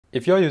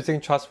If you're using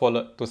Trust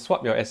Wallet to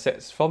swap your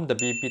assets from the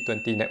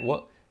BEP20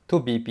 network to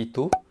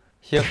BEP2,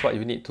 here's what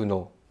you need to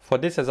know. For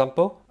this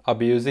example, I'll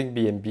be using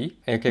BNB,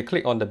 and you can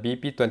click on the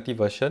BEP20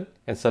 version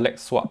and select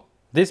Swap.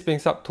 This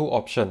brings up two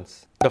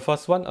options. The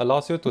first one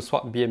allows you to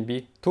swap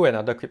BNB to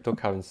another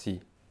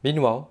cryptocurrency.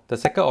 Meanwhile, the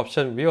second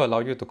option will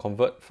allow you to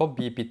convert from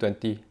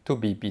BEP20 to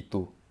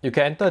BEP2. You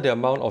can enter the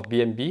amount of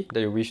BNB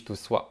that you wish to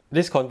swap.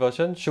 This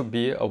conversion should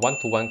be a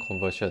one-to-one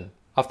conversion.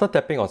 After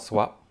tapping on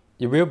Swap,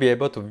 you will be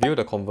able to view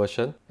the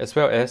conversion as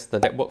well as the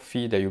network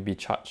fee that you'll be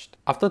charged.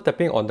 After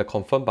tapping on the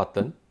Confirm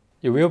button,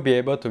 you will be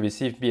able to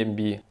receive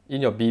BNB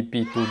in your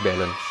BEP2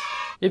 balance.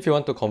 If you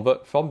want to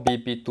convert from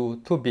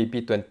BEP2 to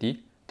BEP20,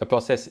 the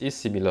process is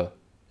similar.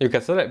 You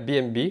can select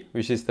BNB,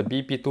 which is the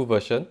BEP2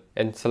 version,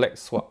 and select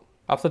Swap.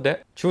 After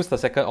that, choose the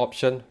second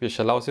option, which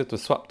allows you to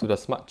swap to the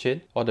Smart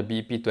Chain or the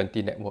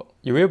BEP20 network.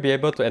 You will be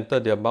able to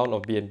enter the amount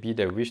of BNB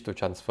that you wish to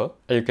transfer,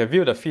 and you can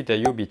view the fee that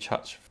you'll be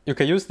charged. You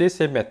can use this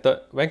same method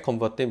when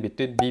converting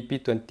between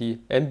BEP20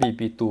 and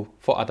BEP2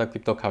 for other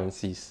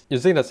cryptocurrencies.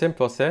 Using the same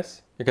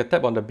process, you can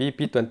tap on the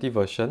BEP20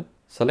 version,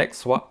 select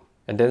Swap,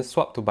 and then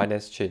swap to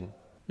Binance Chain.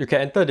 You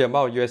can enter the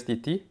amount of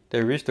USDT that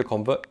you wish to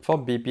convert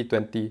from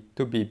BEP20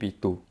 to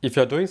BEP2. If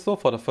you're doing so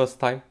for the first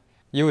time,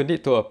 you will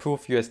need to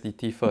approve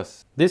USDT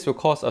first. This will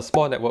cost a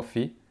small network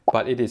fee,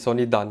 but it is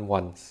only done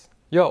once.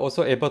 You are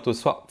also able to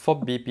swap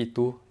from BEP2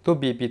 to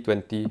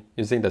BEP20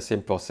 using the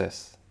same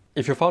process.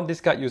 If you found this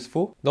guide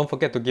useful, don't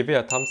forget to give it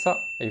a thumbs up,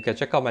 and you can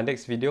check out my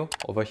next video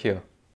over here.